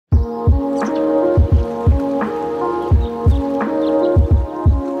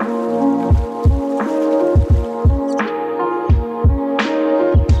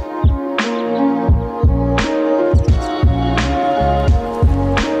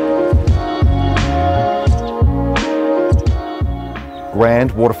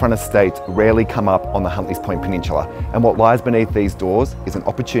grand waterfront estates rarely come up on the Huntleys Point Peninsula, and what lies beneath these doors is an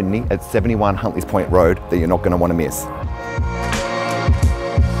opportunity at 71 Huntleys Point Road that you're not going to want to miss.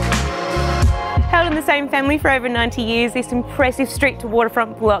 Held in the same family for over 90 years, this impressive street to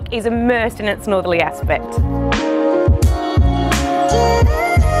waterfront block is immersed in its northerly aspect.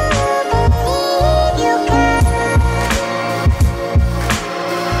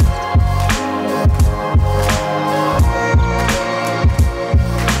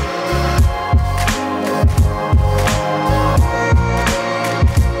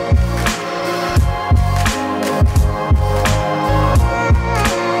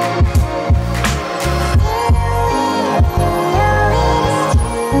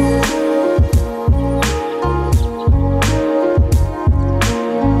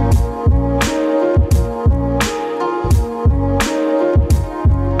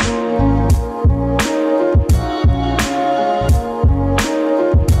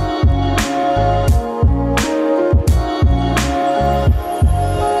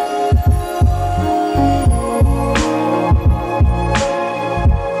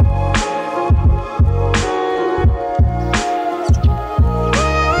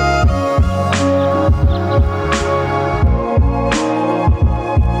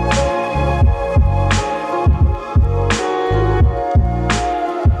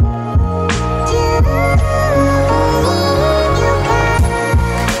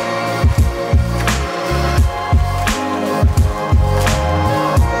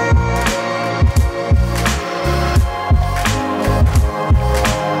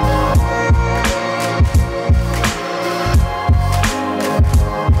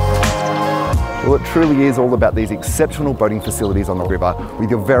 Well, it truly is all about these exceptional boating facilities on the river with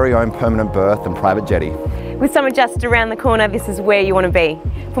your very own permanent berth and private jetty. With summer just around the corner, this is where you want to be.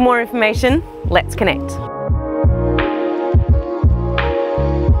 For more information, let's connect.